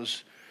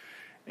cause,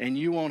 and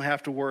you won't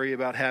have to worry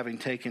about having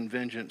taken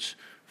vengeance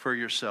for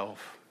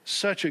yourself.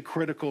 Such a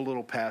critical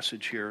little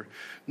passage here.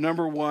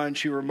 Number one,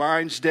 she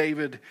reminds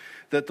David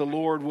that the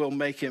Lord will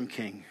make him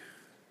king.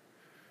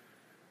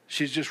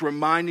 She's just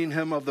reminding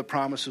him of the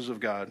promises of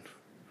God.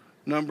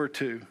 Number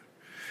two,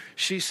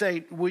 she's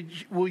saying,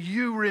 will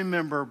you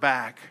remember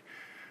back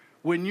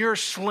when your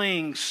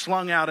sling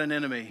slung out an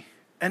enemy,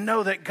 and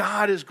know that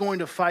God is going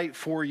to fight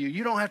for you.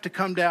 You don't have to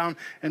come down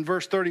in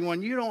verse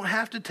 31. You don't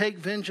have to take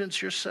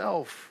vengeance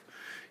yourself.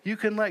 You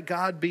can let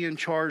God be in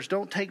charge.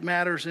 Don't take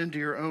matters into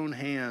your own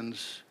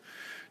hands.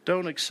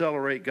 Don't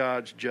accelerate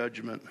God's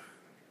judgment.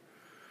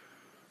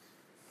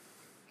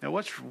 Now,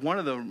 what's one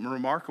of the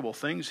remarkable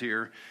things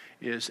here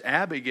is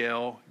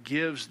Abigail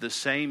gives the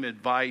same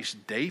advice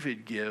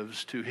David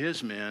gives to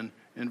his men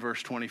in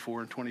verse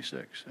 24 and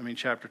 26.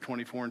 Chapter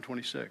 24 and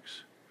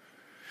 26.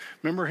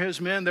 Remember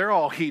his men? They're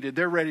all heated.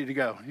 They're ready to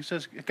go. He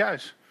says,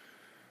 guys,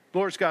 the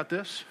Lord's got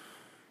this.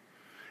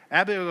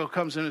 Abigail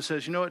comes in and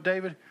says, you know what,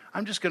 David?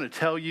 I'm just going to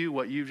tell you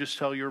what you just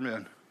tell your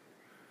men.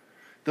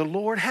 The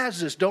Lord has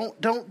this. Don't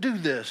do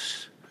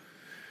this.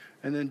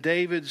 And then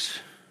David's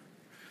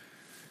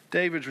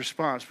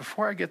response.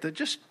 Before I get that,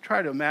 just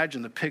try to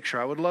imagine the picture.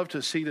 I would love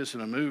to see this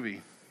in a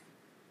movie.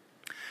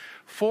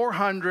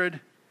 400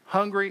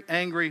 hungry,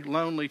 angry,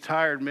 lonely,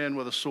 tired men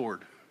with a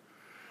sword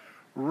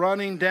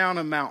running down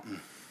a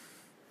mountain.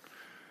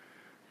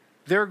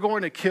 they're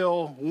going to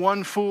kill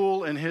one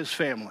fool and his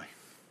family.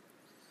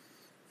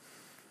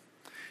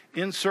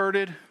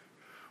 Inserted,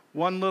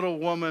 one little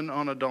woman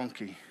on a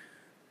donkey.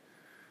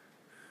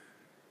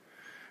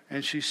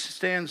 And she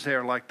stands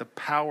there like the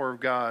power of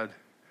God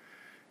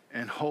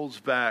and holds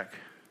back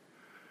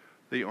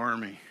the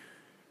army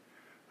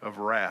of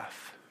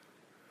wrath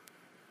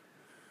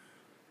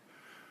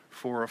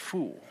for a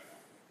fool.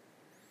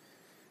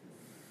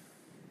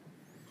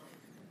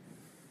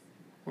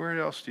 Where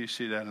else do you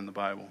see that in the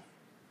Bible?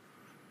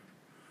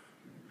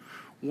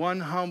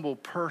 One humble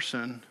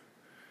person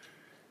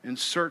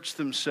inserts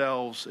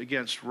themselves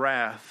against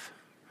wrath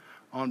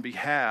on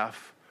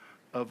behalf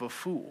of a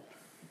fool.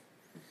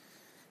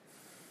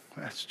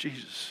 That's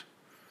Jesus.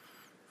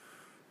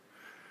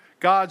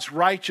 God's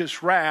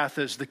righteous wrath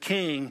as the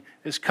king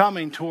is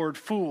coming toward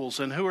fools.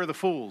 And who are the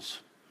fools?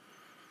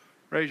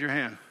 Raise your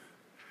hand.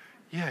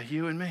 Yeah,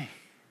 you and me.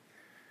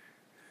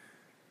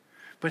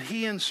 But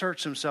he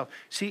inserts himself.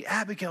 See,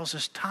 Abigail's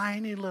this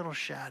tiny little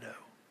shadow.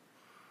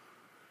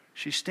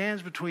 She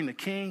stands between the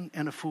king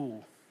and a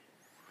fool.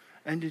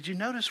 And did you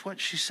notice what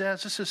she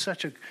says? This is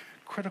such a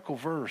critical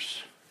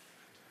verse.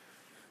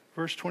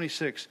 Verse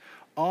 26.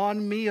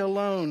 On me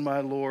alone,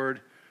 my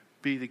Lord,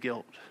 be the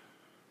guilt.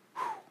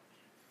 Whew.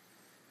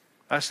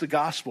 That's the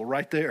gospel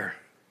right there.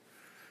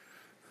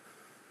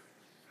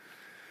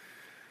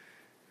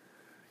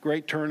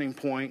 Great turning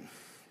point.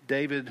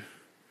 David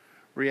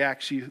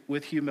reacts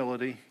with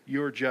humility.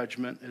 Your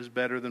judgment is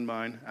better than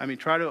mine. I mean,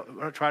 try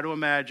to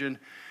imagine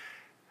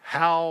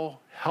how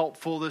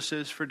helpful this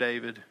is for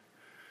David,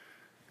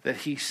 that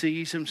he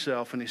sees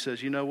himself and he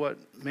says, you know what,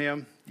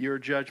 ma'am, your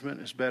judgment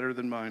is better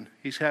than mine.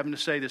 He's having to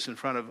say this in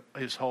front of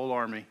his whole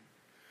army.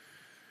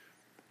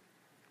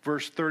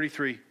 Verse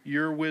 33,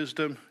 your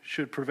wisdom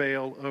should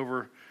prevail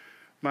over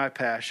my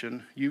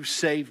passion. You've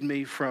saved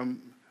me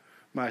from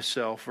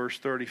myself. Verse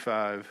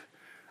 35,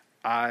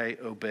 I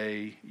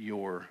obey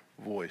your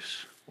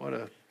voice. What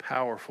a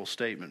powerful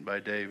statement by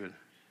David.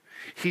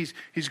 He's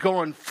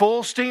going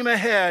full steam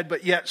ahead,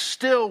 but yet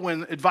still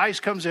when advice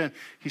comes in,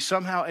 he's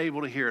somehow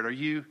able to hear it. Are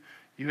you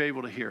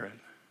able to hear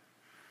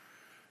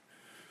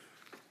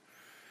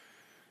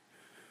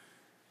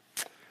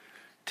it?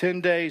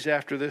 10 days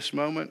after this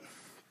moment,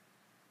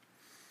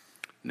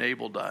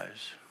 Nabal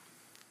dies.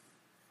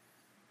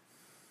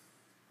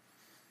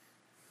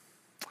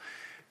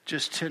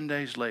 Just 10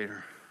 days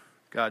later,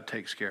 God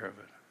takes care of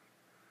it.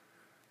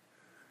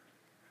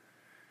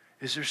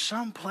 Is there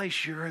some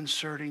place you're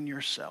inserting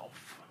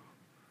yourself?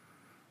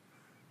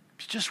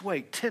 Just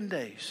wait 10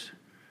 days.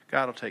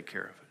 God will take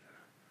care of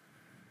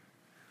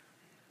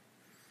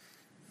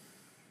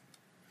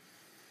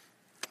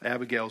it.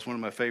 Abigail is one of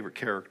my favorite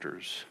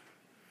characters.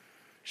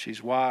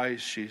 She's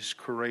wise. She's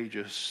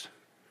courageous.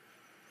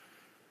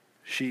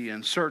 She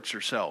inserts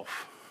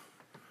herself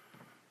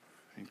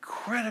in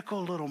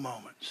critical little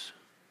moments.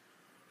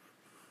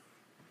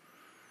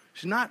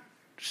 She's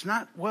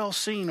not well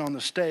seen on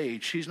the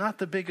stage. She's not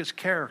the biggest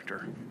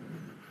character.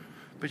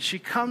 But she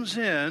comes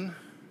in,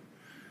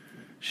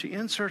 she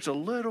inserts a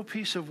little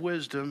piece of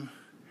wisdom,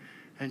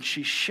 and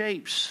she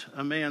shapes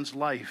a man's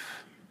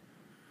life,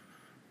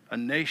 a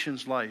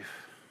nation's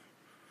life.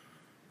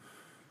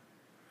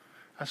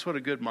 That's what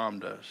a good mom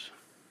does.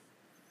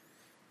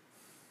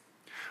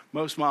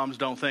 Most moms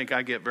don't think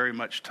I get very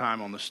much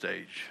time on the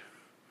stage,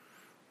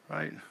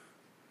 right?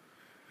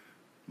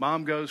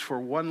 Mom goes for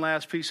one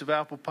last piece of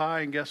apple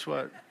pie, and guess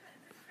what?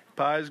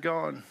 Pie's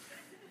gone.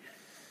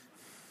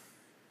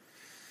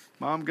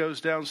 Mom goes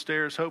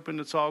downstairs hoping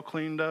it's all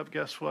cleaned up.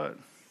 Guess what?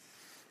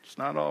 It's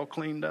not all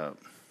cleaned up.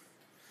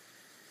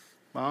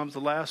 Mom's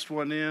the last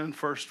one in,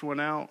 first one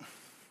out.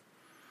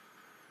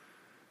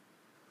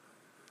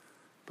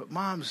 But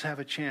moms have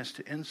a chance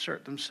to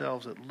insert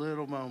themselves at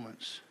little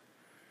moments.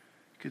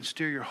 You can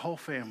steer your whole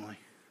family.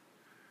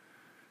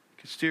 You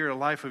can steer the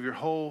life of your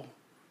whole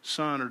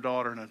son or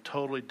daughter in a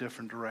totally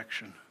different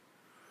direction.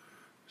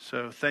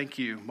 So thank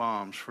you,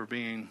 moms, for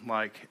being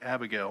like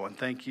Abigail. And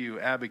thank you,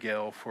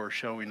 Abigail, for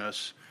showing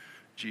us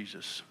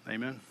Jesus.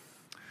 Amen.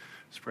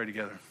 Let's pray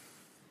together.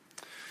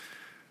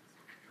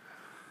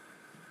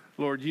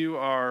 Lord, you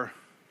are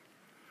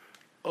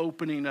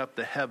opening up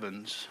the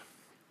heavens,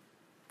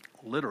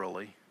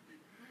 literally,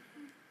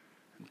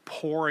 and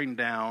pouring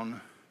down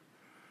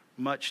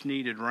much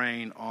needed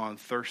rain on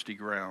thirsty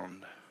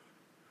ground.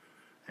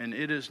 And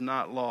it is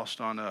not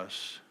lost on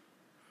us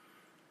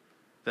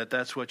that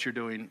that's what you're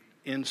doing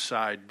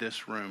inside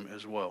this room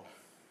as well.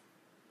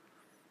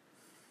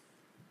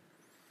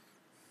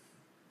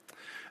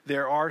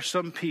 There are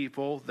some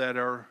people that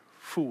are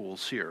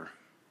fools here,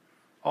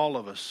 all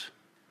of us,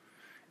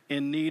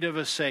 in need of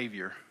a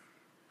Savior,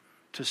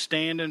 to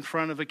stand in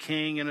front of a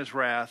king in his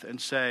wrath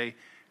and say,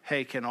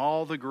 hey, can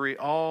all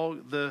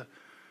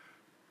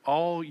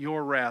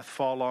your wrath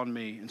fall on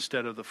me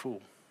instead of the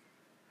fool?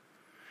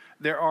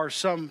 There are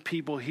some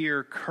people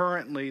here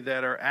currently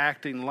that are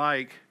acting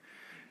like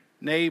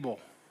Nabal,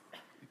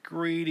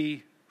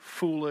 greedy,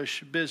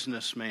 foolish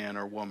businessman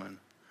or woman.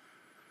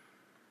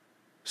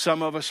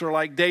 Some of us are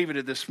like David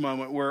at this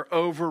moment. We're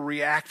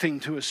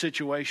overreacting to a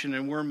situation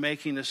and we're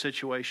making the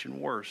situation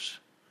worse.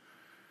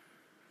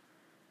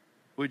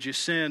 Would you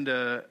send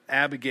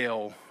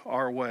Abigail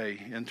our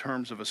way in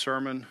terms of a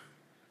sermon,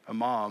 a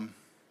mom,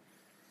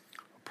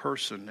 a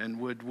person, and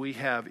would we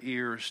have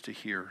ears to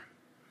hear?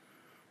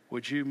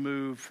 Would you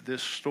move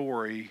this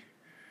story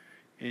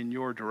in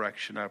your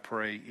direction, I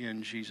pray,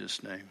 in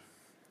Jesus' name.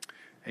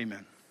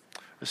 Amen.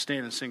 Let's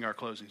stand and sing our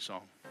closing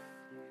song.